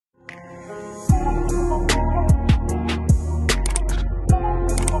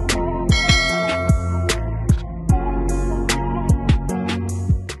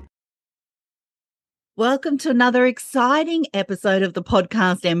Welcome to another exciting episode of the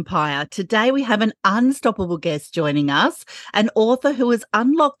podcast Empire. Today we have an unstoppable guest joining us, an author who has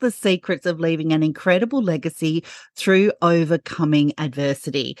unlocked the secrets of leaving an incredible legacy through overcoming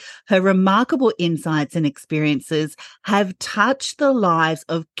adversity. Her remarkable insights and experiences have touched the lives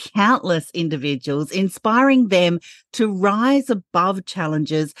of countless individuals, inspiring them to rise above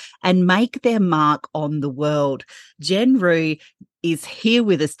challenges and make their mark on the world. Jenn Roux is here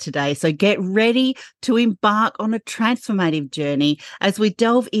with us today. So get ready to embark on a transformative journey as we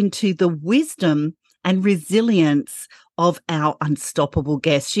delve into the wisdom and resilience of our unstoppable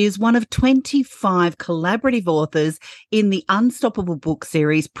guest. She is one of 25 collaborative authors in the Unstoppable book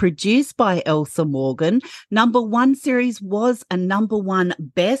series produced by Elsa Morgan. Number one series was a number one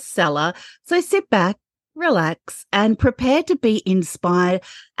bestseller. So sit back, relax, and prepare to be inspired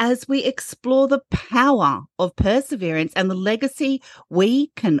as we explore the power of perseverance and the legacy we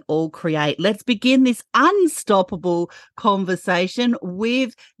can all create. Let's begin this unstoppable conversation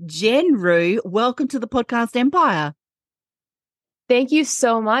with Jenn Roux. Welcome to the podcast Empire. Thank you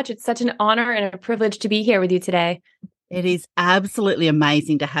so much. It's such an honor and a privilege to be here with you today. It is absolutely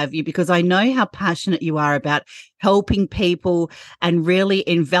amazing to have you because I know how passionate you are about helping people and really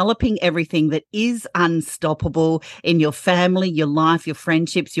enveloping everything that is unstoppable in your family, your life, your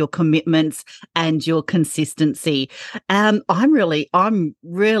friendships, your commitments, and your consistency. I'm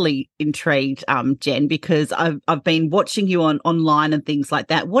really intrigued, Jenn, because I've been watching you online and things like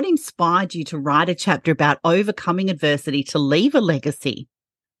that. What inspired you to write a chapter about overcoming adversity to leave a legacy?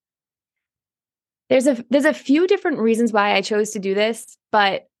 There's a few different reasons why I chose to do this,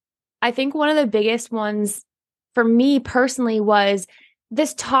 but I think one of the biggest ones for me personally was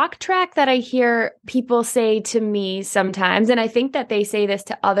this talk track that I hear people say to me sometimes. And I think that they say this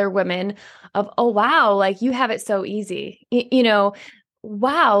to other women of, oh, wow, like you have it so easy.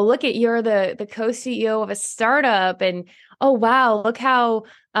 Wow, look at you're the co-CEO of a startup. And oh, wow, look how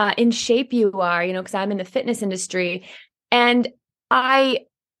in shape you are, because I'm in the fitness industry. And I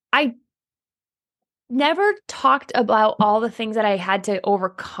never talked about all the things that I had to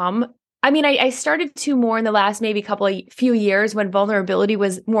overcome. I mean, I started to more in the last maybe few years when vulnerability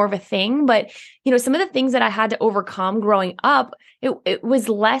was more of a thing. But, some of the things that I had to overcome growing up, it was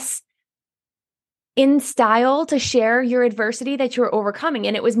less in style to share your adversity that you're overcoming.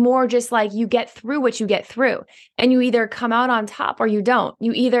 And it was more just like you get through what you get through and you either come out on top or you don't.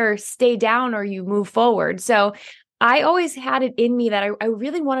 You either stay down or you move forward. So I always had it in me that I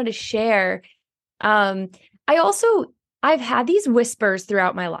really wanted to share. I've had these whispers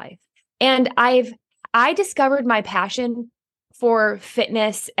throughout my life, and I discovered my passion for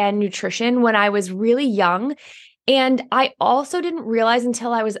fitness and nutrition when I was really young. And I also didn't realize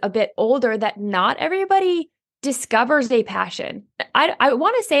until I was a bit older that not everybody discovers a passion. I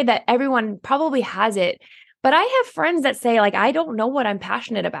want to say that everyone probably has it, but I have friends that say like, I don't know what I'm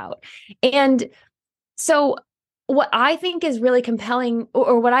passionate about. And so what I think is really compelling,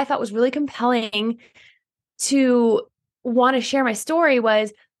 or what I thought was really compelling to want to share my story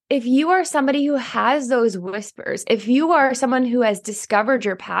was, if you are somebody who has those whispers, if you are someone who has discovered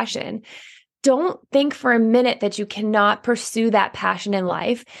your passion, don't think for a minute that you cannot pursue that passion in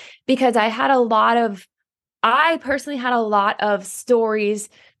life. Because I personally had a lot of stories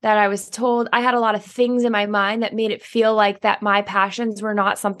that I was told. I had a lot of things in my mind that made it feel like that my passions were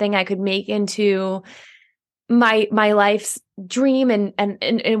not something I could make into my life's dream, and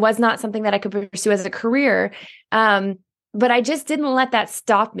it was not something that I could pursue as a career. But I just didn't let that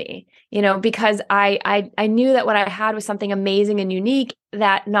stop me, because I knew that what I had was something amazing and unique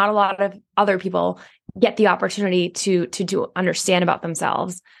that not a lot of other people get the opportunity to understand about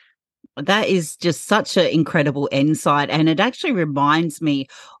themselves. That is just such an incredible insight. And it actually reminds me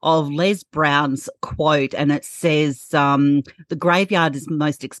of Les Brown's quote. And it says, the graveyard is the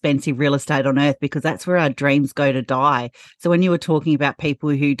most expensive real estate on earth because that's where our dreams go to die. So when you were talking about people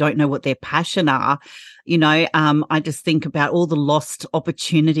who don't know what their passion are, I just think about all the lost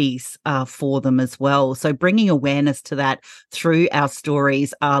opportunities for them as well. So bringing awareness to that through our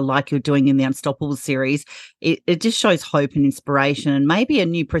stories, like you're doing in the Unstoppable series, it just shows hope and inspiration and maybe a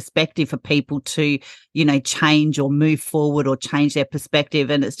new perspective for people to, change or move forward or change their perspective.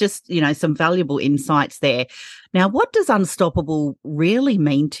 And it's just, some valuable insights there. Now, what does unstoppable really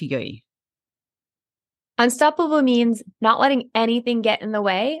mean to you? Unstoppable means not letting anything get in the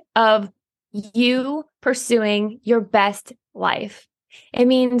way of you pursuing your best life. It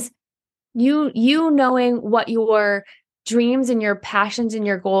means you knowing what your dreams and your passions and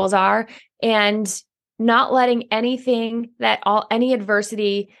your goals are, and not letting any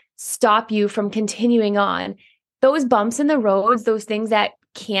adversity stop you from continuing on. Those bumps in the roads, those things that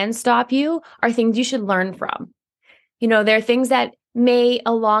can stop you are things you should learn from. There are things that may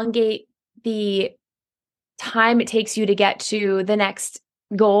elongate the time it takes you to get to the next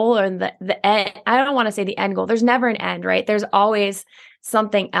goal or the end. I don't want to say the end goal. There's never an end, right? There's always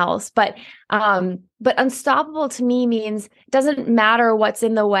something else. But unstoppable to me means it doesn't matter what's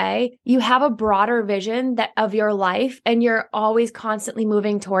in the way. You have a broader vision of your life, and you're always constantly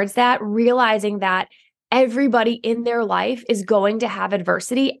moving towards that, realizing that everybody in their life is going to have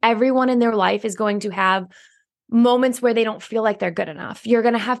adversity. Everyone in their life is going to have moments where they don't feel like they're good enough. You're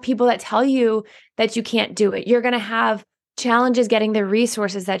going to have people that tell you that you can't do it. You're going to have challenges getting the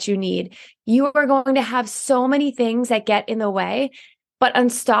resources that you need. You are going to have so many things that get in the way. But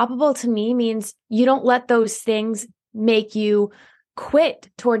unstoppable to me means you don't let those things make you quit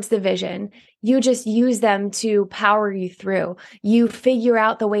towards the vision. You just use them to power you through. You figure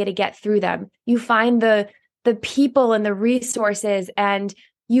out the way to get through them. You find the people and the resources, and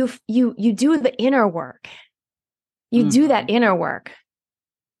you do the inner work. You do that inner work,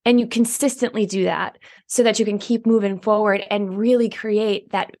 and you consistently do that so that you can keep moving forward and really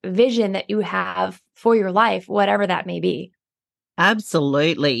create that vision that you have for your life, whatever that may be.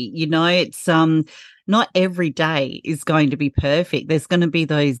 Absolutely. It's not every day is going to be perfect. There's going to be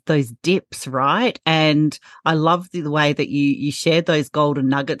those dips, right? And I love the way that you shared those golden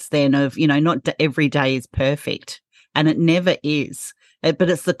nuggets then of, not every day is perfect, and it never is.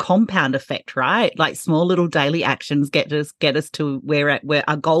 But it's the compound effect, right? Like small little daily actions get us to where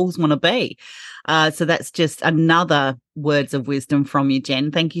our goals want to be. So that's just another words of wisdom from you,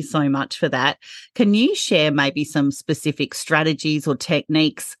 Jenn. Thank you so much for that. Can you share maybe some specific strategies or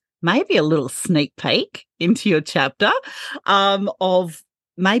techniques, maybe a little sneak peek into your chapter of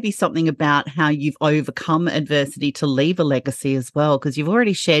maybe something about how you've overcome adversity to leave a legacy as well? Because you've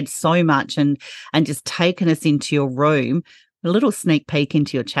already shared so much and just taken us into your room. A little sneak peek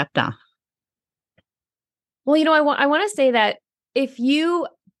into your chapter. Well, I want to say that if you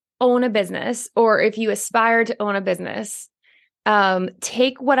own a business, or if you aspire to own a business,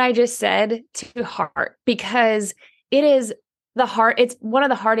 take what I just said to heart, because it's one of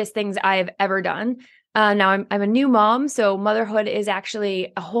the hardest things I've ever done. Now I'm a new mom, so motherhood is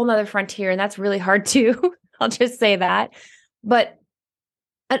actually a whole nother frontier, and that's really hard too. I'll just say that. But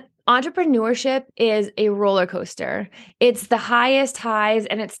entrepreneurship is a roller coaster. It's the highest highs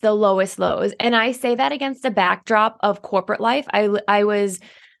and it's the lowest lows. And I say that against a backdrop of corporate life. I was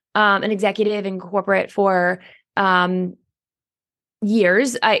an executive in corporate for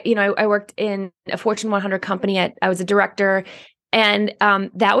years. I worked in a Fortune 100 company. I was a director, and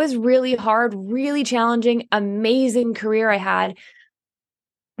that was really hard, really challenging, amazing career I had.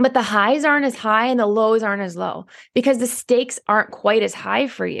 But the highs aren't as high and the lows aren't as low, because the stakes aren't quite as high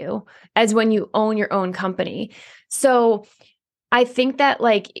for you as when you own your own company. So I think that,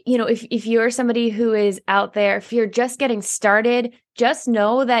 if you're somebody who is out there, if you're just getting started, just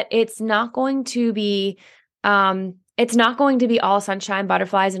know that it's not going to be all sunshine,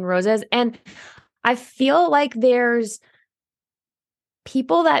 butterflies, and roses. And I feel like there's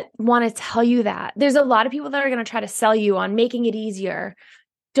people that want to tell you that. There's a lot of people that are going to try to sell you on making it easier.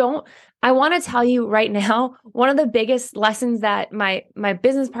 I want to tell you right now, one of the biggest lessons that my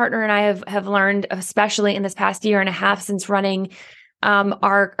business partner and I have learned, especially in this past year and a half since running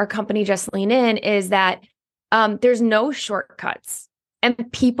our company, Just Lean In, is that there's no shortcuts,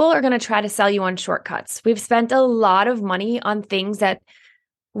 and people are going to try to sell you on shortcuts. We've spent a lot of money on things that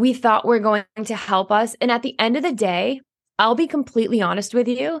we thought were going to help us. And at the end of the day, I'll be completely honest with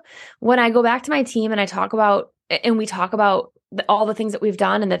you. When I go back to my team and we talk about all the things that we've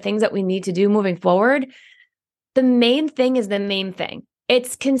done and the things that we need to do moving forward, the main thing is the main thing.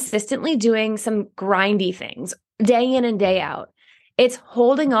 It's consistently doing some grindy things day in and day out. It's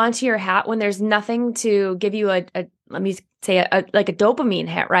holding on to your hat when there's nothing to give you a dopamine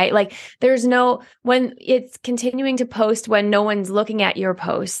hit, right? Like when it's continuing to post when no one's looking at your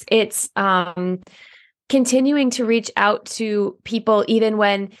posts. It's continuing to reach out to people even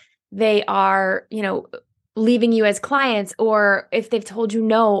when they are, leaving you as clients, or if they've told you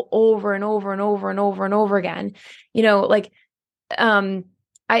no over and over and over and over and over again.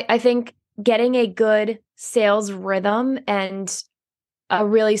 I think getting a good sales rhythm and a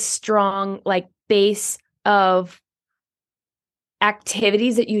really strong base of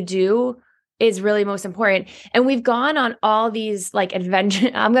activities that you do is really most important. And we've gone on all these adventure,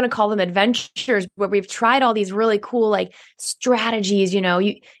 I'm going to call them adventures, where we've tried all these really cool strategies.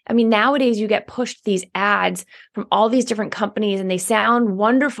 Nowadays you get pushed these ads from all these different companies and they sound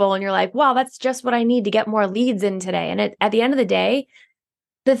wonderful. And you're like, wow, that's just what I need to get more leads in today. And at the end of the day,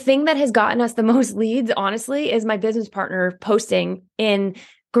 The thing that has gotten us the most leads, honestly, is my business partner posting in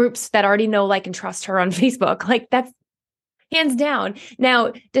groups that already know, like, and trust her on Facebook. Like, that's hands down.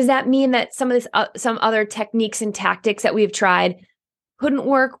 Now, does that mean that some of this, some other techniques and tactics that we've tried couldn't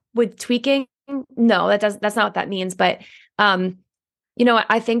work with tweaking? No, that's not what that means. But,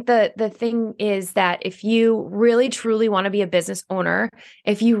 I think the thing is that if you really truly want to be a business owner,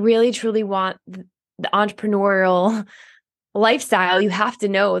 if you really truly want the entrepreneurial lifestyle, you have to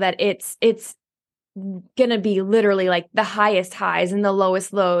know that it's gonna be literally like the highest highs and the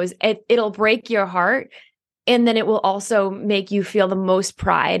lowest lows. It'll break your heart, and then it will also make you feel the most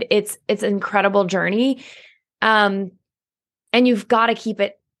pride. It's an incredible journey, and you've got to keep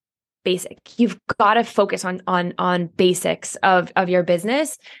it basic. You've got to focus on basics of your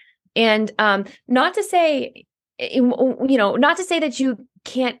business, and not to say, not to say that you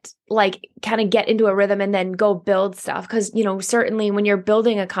can't, like, kind of get into a rhythm and then go build stuff. Because, certainly when you're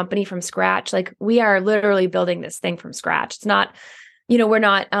building a company from scratch, like, we are literally building this thing from scratch. It's not, we're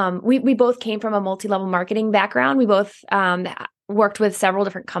not, we both came from a multi-level marketing background. We both worked with several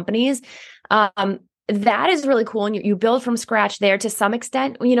different companies. That is really cool. And you build from scratch there to some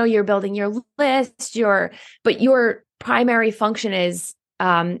extent. You're building your list, but your primary function is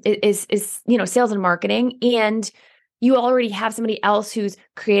sales and marketing, and you already have somebody else who's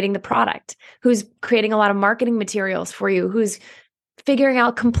creating the product, who's creating a lot of marketing materials for you, who's figuring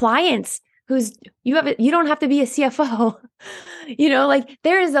out compliance, you don't have to be a CFO. Like,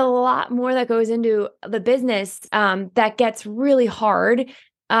 there is a lot more that goes into the business that gets really hard.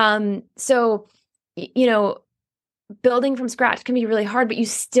 So, building from scratch can be really hard, but you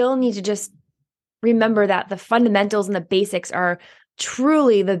still need to just remember that the fundamentals and the basics are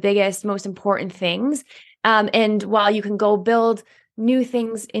truly the biggest, most important things. And while you can go build new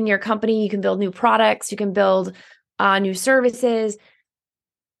things in your company, you can build new products, you can build new services,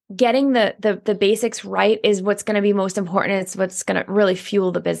 getting the basics right is what's going to be most important. It's what's going to really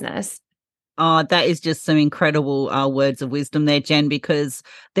fuel the business. Oh, that is just some incredible words of wisdom there, Jen, because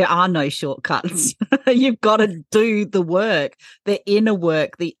there are no shortcuts. You've got to do the work, the inner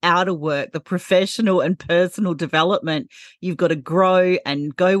work, the outer work, the professional and personal development. You've got to grow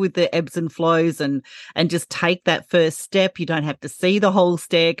and go with the ebbs and flows and just take that first step. You don't have to see the whole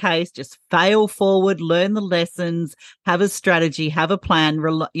staircase. Just fail forward, learn the lessons, have a strategy, have a plan,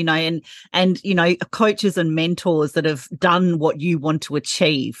 and coaches and mentors that have done what you want to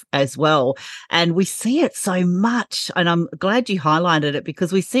achieve as well. And we see it so much, and I'm glad you highlighted it,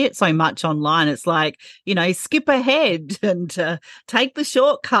 because we see it so much online. It's like, skip ahead and take the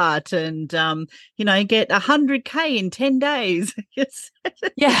shortcut and, get 100K in 10 days.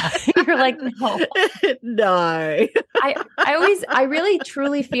 Yeah. You're like, no. No. I really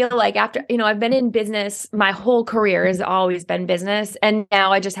truly feel like after, I've been in business, my whole career has always been business. And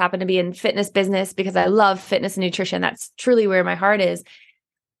now I just happen to be in fitness business because I love fitness and nutrition. That's truly where my heart is.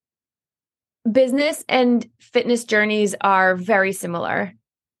 Business and fitness journeys are very similar.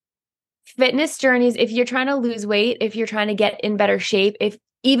 Fitness journeys, if you're trying to lose weight, if you're trying to get in better shape,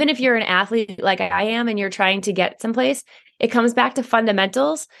 even if you're an athlete like I am and you're trying to get someplace, it comes back to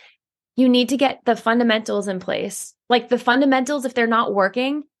fundamentals. You need to get the fundamentals in place. Like, the fundamentals, if they're not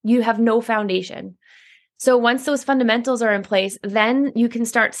working, you have no foundation. So once those fundamentals are in place, then you can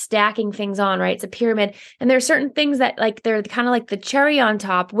start stacking things on, right? It's a pyramid. And there are certain things that, like, they're kind of like the cherry on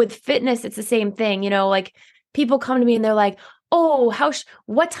top. With fitness, it's the same thing. Like, people come to me and they're like, oh,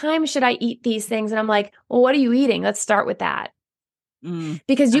 what time should I eat these things? And I'm like, well, what are you eating? Let's start with that.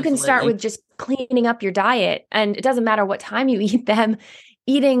 Because you can start with just cleaning up your diet, and it doesn't matter what time you eat them.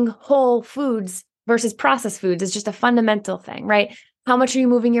 Eating whole foods versus processed foods is just a fundamental thing, right? How much are you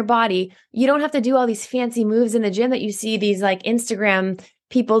moving your body? You don't have to do all these fancy moves in the gym that you see these, like, Instagram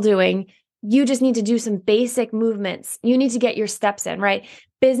people doing. You just need to do some basic movements. You need to get your steps in, right?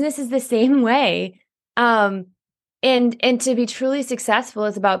 Business is the same way. And to be truly successful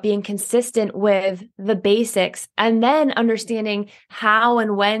is about being consistent with the basics and then understanding how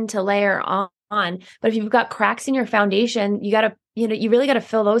and when to layer on. But if you've got cracks in your foundation, you really got to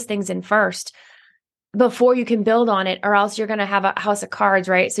fill those things in first before you can build on it, or else you're going to have a house of cards,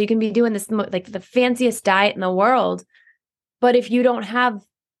 right? So you can be doing this, like, the fanciest diet in the world, but if you don't have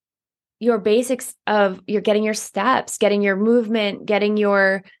your basics of you're getting your steps, getting your movement, getting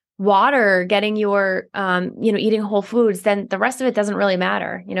your water, getting your, eating whole foods, then the rest of it doesn't really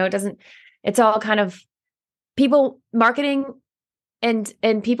matter. It's all kind of people marketing and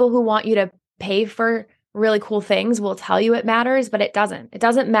people who want you to pay for really cool things will tell you it matters, but it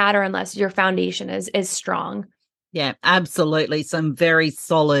doesn't matter unless your foundation is strong. Yeah, absolutely. Some very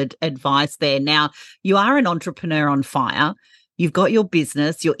solid advice there. Now, you are an entrepreneur on fire. you've got your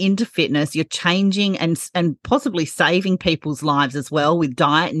business, you're into fitness, you're changing and possibly saving people's lives as well with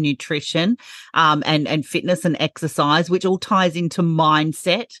diet and nutrition, and fitness and exercise, which all ties into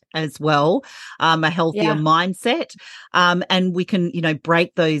mindset as well, a healthier mindset. And we can,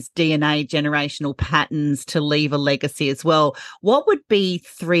 break those DNA generational patterns to leave a legacy as well. What would be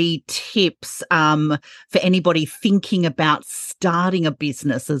 3 tips for anybody thinking about starting a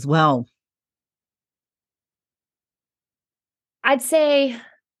business as well? I'd say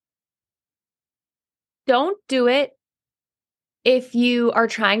don't do it if you are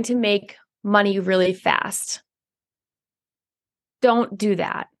trying to make money really fast. Don't do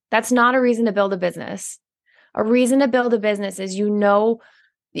that. That's not a reason to build a business. A reason to build a business is you know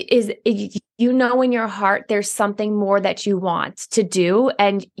in your heart there's something more that you want to do,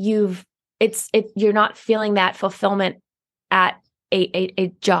 and you're not feeling that fulfillment at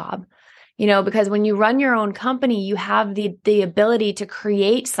a job. Because when you run your own company, you have the ability to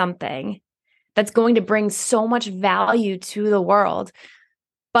create something that's going to bring so much value to the world.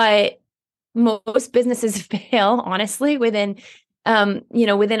 But most businesses fail, honestly, within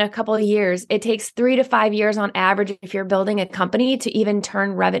a couple of years. It takes 3 to 5 years on average if you're building a company to even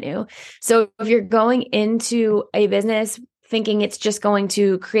turn revenue. So if you're going into a business thinking it's just going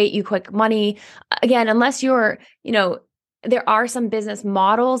to create you quick money, again, unless you're, there are some business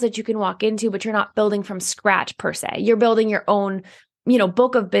models that you can walk into, but you're not building from scratch per se. You're building your own,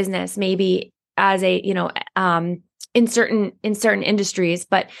 book of business, maybe as a, in certain industries.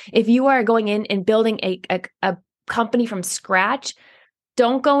 But if you are going in and building a company from scratch,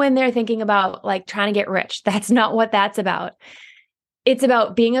 don't go in there thinking about like trying to get rich. That's not what that's about. It's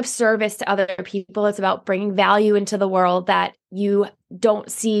about being of service to other people. It's about bringing value into the world that you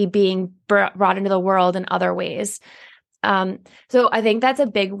don't see being brought into the world in other ways. So I think that's a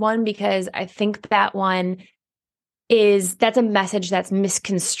big one, because I think that's a message that's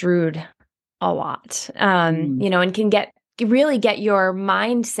misconstrued a lot, and can really get your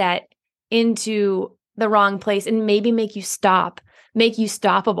mindset into the wrong place and maybe make you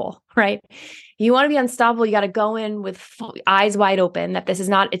stoppable, right? You want to be unstoppable. You got to go in with eyes wide open that it's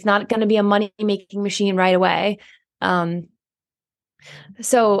not going to be a money making machine right away.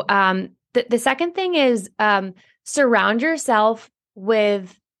 So the second thing is, surround yourself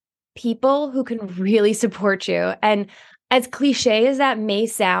with people who can really support you. And as cliche as that may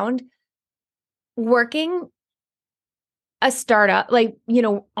sound, working a startup,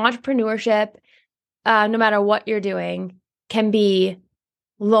 entrepreneurship, no matter what you're doing, can be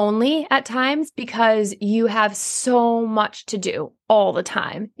lonely at times because you have so much to do all the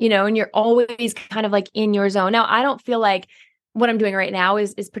time, and you're always kind of like in your zone. Now, I don't feel like what I'm doing right now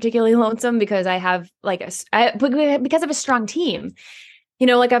is particularly lonesome because I have because of a strong team.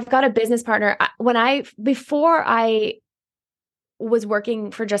 I've got a business partner. Before I was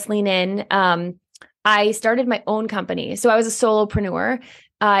working for Just Lean In, I started my own company. So I was a solopreneur.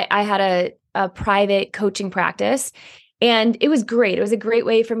 I had a private coaching practice, and it was great. It was a great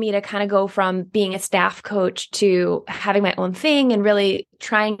way for me to kind of go from being a staff coach to having my own thing and really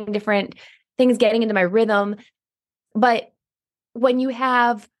trying different things, getting into my rhythm. But when you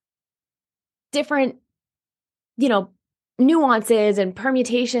have different, nuances and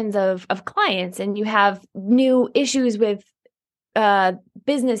permutations of clients, and you have new issues with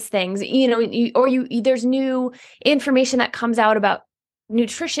business things, there's new information that comes out about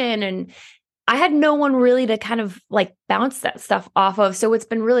nutrition, and I had no one really to kind of like bounce that stuff off of. So what's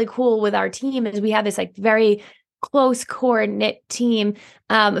been really cool with our team is we have this like very close core knit team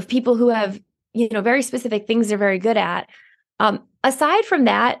of people who have, very specific things they're very good at. Aside from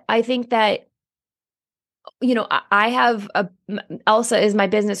that, I think that, I have Elsa is my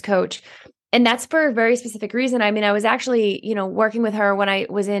business coach, and that's for a very specific reason. I mean, I was actually, working with her when I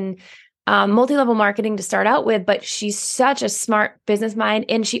was in multi-level marketing to start out with, but she's such a smart business mind.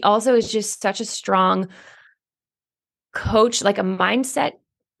 And she also is just such a strong coach, like a mindset,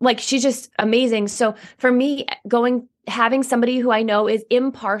 like she's just amazing. So for me, having somebody who I know is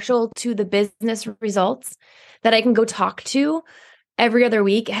impartial to the business results that I can go talk to every other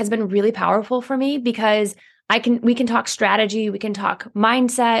week has been really powerful for me, because we can talk strategy, we can talk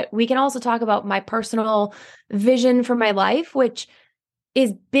mindset, we can also talk about my personal vision for my life, which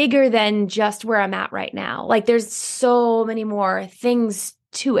is bigger than just where I'm at right now. Like there's so many more things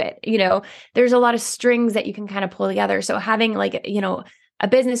to it. There's a lot of strings that you can kind of pull together. So having like, a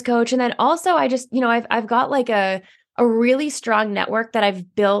business coach, and then also I just, I've got like a really strong network that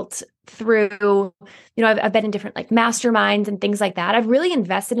I've built through, I've been in different like masterminds and things like that. I've really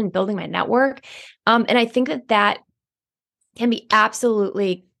invested in building my network. And I think that can be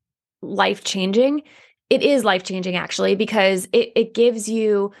absolutely life-changing it is life-changing actually, because it gives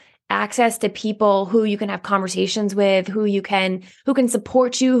you access to people who you can have conversations with, who can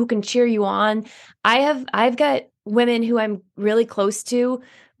support you, who can cheer you on. I've got women who I'm really close to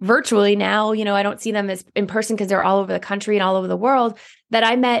virtually now. I don't see them as in person because they're all over the country and all over the world, that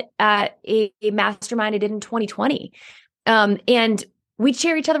I met at a mastermind I did in 2020. And we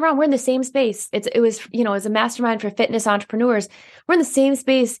cheer each other on. We're in the same space. It was a mastermind for fitness entrepreneurs. We're in the same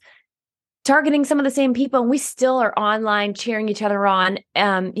space, targeting some of the same people, and we still are online cheering each other on.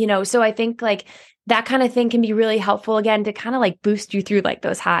 So I think like that kind of thing can be really helpful, again, to kind of like boost you through like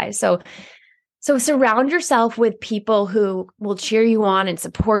those highs. So surround yourself with people who will cheer you on and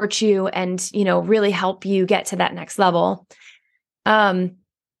support you and, really help you get to that next level. And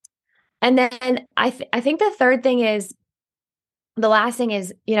then I think the last thing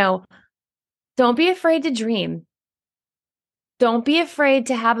is, don't be afraid to dream. Don't be afraid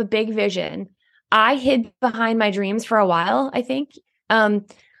to have a big vision. I hid behind my dreams for a while, I think. And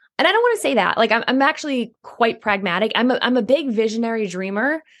I don't want to say that. Like I'm actually quite pragmatic. I'm a big visionary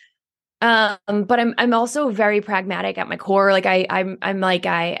dreamer. But I'm also very pragmatic at my core. Like I'm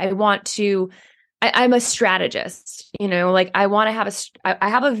a strategist, like I want to have I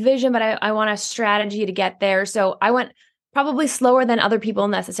have a vision, but I want a strategy to get there. So I went probably slower than other people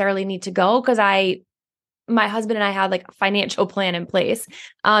necessarily need to go, because my husband and I had like a financial plan in place.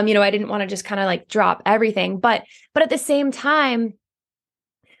 I didn't want to just kind of like drop everything, but at the same time,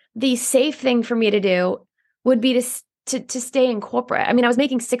 the safe thing for me to do would be to stay in corporate. I mean, I was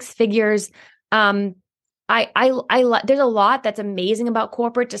making six figures. There's a lot that's amazing about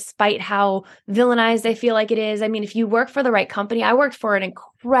corporate, despite how villainized I feel like it is. I mean, if you work for the right company, I worked for an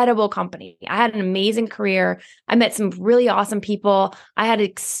incredible company. I had an amazing career. I met some really awesome people. I had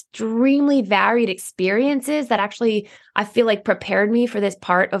extremely varied experiences that actually, I feel like, prepared me for this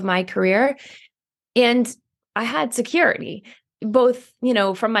part of my career. And I had security, both,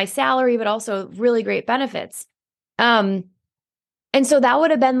 from my salary, but also really great benefits. And so that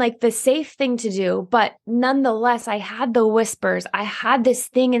would have been like the safe thing to do. But nonetheless, I had the whispers. I had this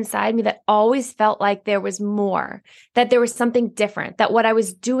thing inside me that always felt like there was more, that there was something different, that what I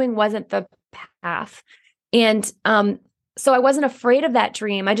was doing wasn't the path. And so I wasn't afraid of that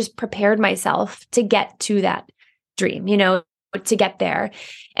dream. I just prepared myself to get to that dream, to get there.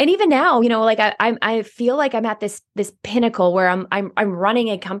 And even now, like I feel like I'm at this pinnacle where I'm running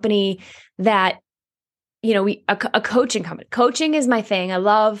a company that, a coaching company. Coaching is my thing. I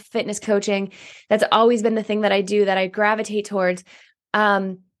love fitness coaching. That's always been the thing that I do, that I gravitate towards.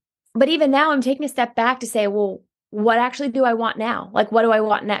 But even now I'm taking a step back to say, well, what actually do I want now? Like, what do I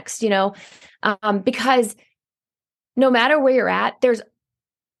want next? Because no matter where you're at,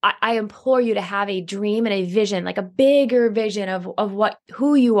 I implore you to have a dream and a vision, like a bigger vision of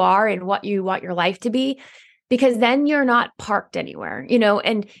who you are and what you want your life to be. Because then you're not parked anywhere,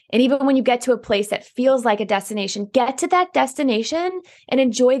 and even when you get to a place that feels like a destination, get to that destination and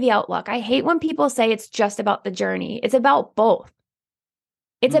enjoy the outlook. I hate when people say it's just about the journey. It's about both.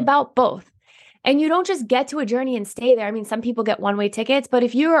 It's about both. And you don't just get to a journey and stay there. I mean, some people get one-way tickets, but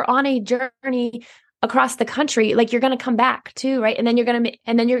if you are on a journey across the country, like, you're going to come back too, right? And then you're going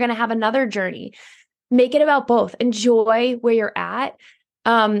to have another journey. Make it about both. Enjoy where you're at,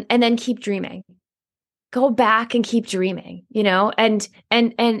 and then keep dreaming. Go back and keep dreaming, and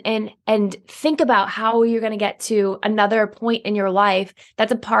think about how you're going to get to another point in your life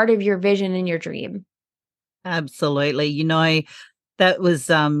that's a part of your vision and your dream. Absolutely. That was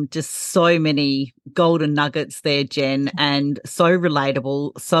just so many golden nuggets there, Jen, and so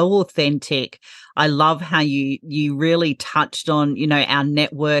relatable, so authentic. I love how you really touched on, our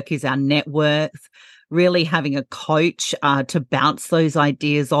network is our net worth. Really having a coach to bounce those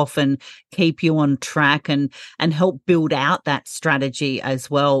ideas off and keep you on track and help build out that strategy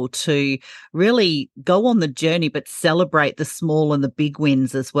as well, to really go on the journey, but celebrate the small and the big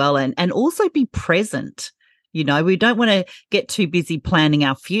wins as well, and also be present. We don't want to get too busy planning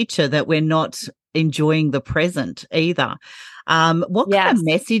our future that we're not enjoying the present either. What kind of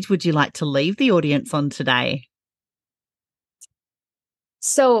message would you like to leave the audience on today?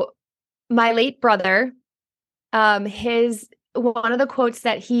 So my late brother, one of the quotes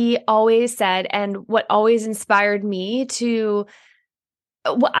that he always said, and what always inspired me to,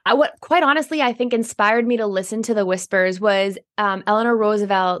 what quite honestly I think inspired me to listen to the whispers, was Eleanor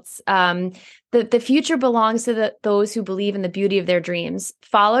Roosevelt's, the future belongs to those who believe in the beauty of their dreams.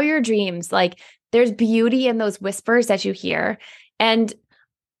 Follow your dreams. Like, there's beauty in those whispers that you hear. And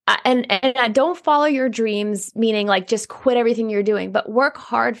don't follow your dreams, meaning like just quit everything you're doing, but work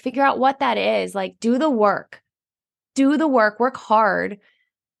hard, figure out what that is. Like, do the work, work hard,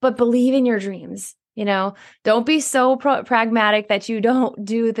 but believe in your dreams. You know, don't be so pragmatic that you don't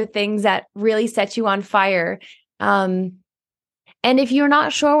do the things that really set you on fire. And if you're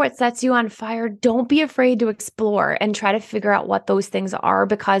not sure what sets you on fire, don't be afraid to explore and try to figure out what those things are,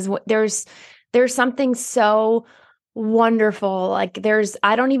 because there's something so wonderful. Like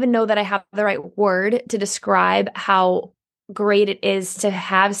I don't even know that I have the right word to describe how great it is to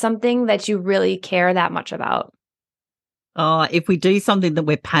have something that you really care that much about. Oh, if we do something that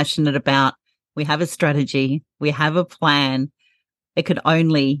we're passionate about, we have a strategy, we have a plan, it could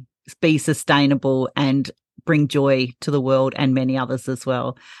only be sustainable and bring joy to the world and many others as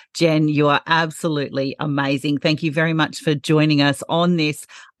well. Jenn, you are absolutely amazing. Thank you very much for joining us on this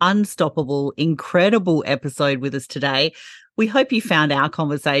unstoppable, incredible episode with us today. We hope you found our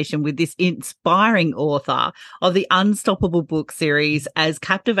conversation with this inspiring author of the Unstoppable book series as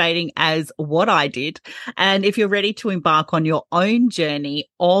captivating as what I did. And if you're ready to embark on your own journey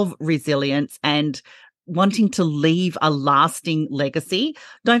of resilience and wanting to leave a lasting legacy,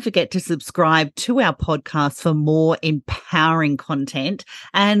 don't forget to subscribe to our podcast for more empowering content.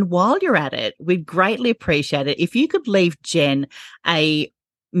 And while you're at it, we'd greatly appreciate it if you could leave Jenn a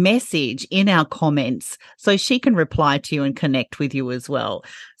message in our comments so she can reply to you and connect with you as well.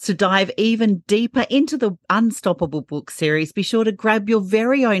 To dive even deeper into the Unstoppable book series, be sure to grab your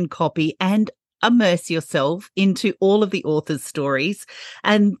very own copy and immerse yourself into all of the author's stories.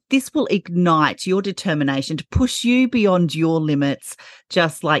 And this will ignite your determination to push you beyond your limits,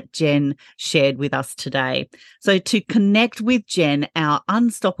 just like Jenn shared with us today. So to connect with Jenn, our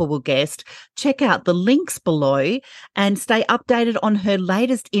unstoppable guest, check out the links below and stay updated on her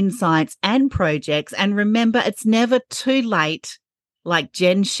latest insights and projects. And remember, it's never too late, like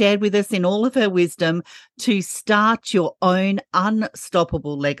Jenn shared with us in all of her wisdom, to start your own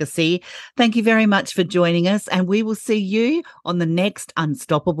unstoppable legacy. Thank you very much for joining us, and we will see you on the next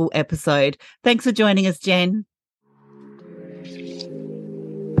Unstoppable episode. Thanks for joining us, Jenn.